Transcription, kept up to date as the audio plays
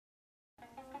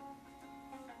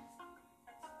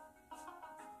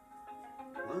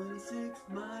26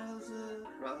 miles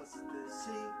across the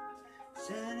sea.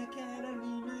 Santa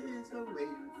Catalina is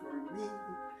awaiting for me.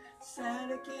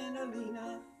 Santa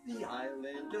Catalina, the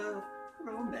island of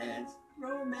romance,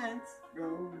 romance,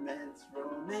 romance,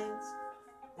 romance.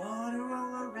 Water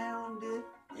all around it,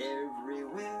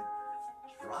 everywhere.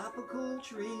 Tropical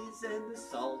trees and the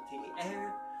salty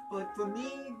air. But for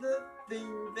me, the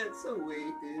thing that's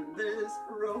awaiting this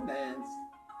romance.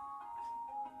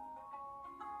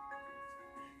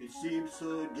 It seems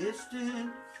so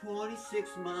distant,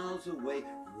 26 miles away,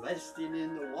 resting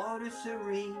in the water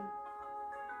serene.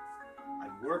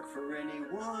 I'd work for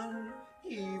anyone,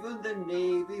 even the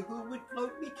Navy, who would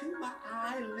float me to my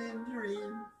island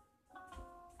dream.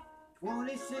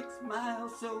 26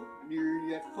 miles, so near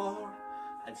yet far.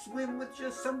 I'd swim with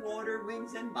just some water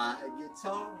wings and my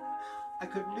guitar. I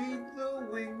could leave the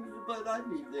wings, but I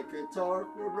need the guitar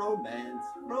for romance,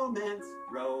 romance,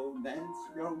 romance,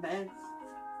 romance.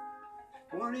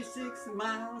 26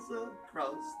 miles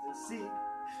across the sea.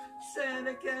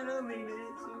 Santa Catalina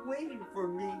is waiting for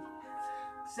me.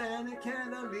 Santa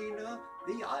Catalina,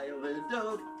 the island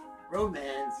of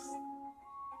romance.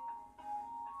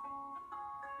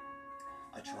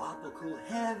 A tropical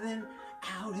heaven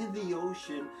out in the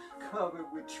ocean, covered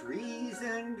with trees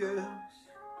and girls.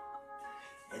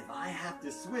 If I have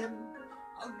to swim,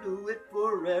 I'll do it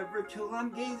forever till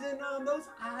I'm gazing on those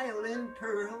island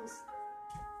pearls.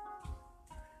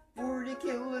 40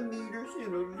 kilometers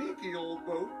in a leaky old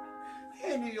boat,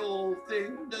 any old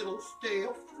thing that'll stay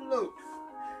afloat.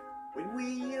 When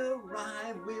we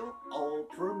arrive, we'll all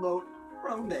promote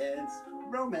romance,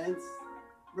 romance,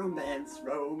 romance,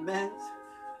 romance.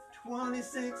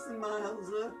 26 miles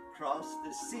across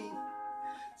the sea.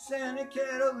 Santa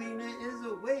Catalina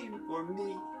is waiting for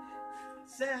me.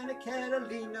 Santa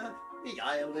Catalina, the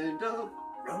island of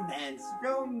romance,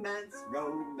 romance,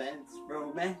 romance,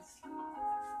 romance.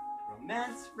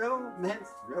 Romance, romance,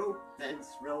 romance,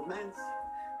 romance.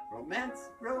 Romance,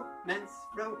 romance,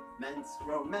 romance,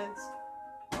 romance.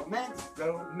 Romance,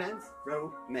 romance,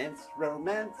 romance,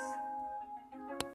 romance.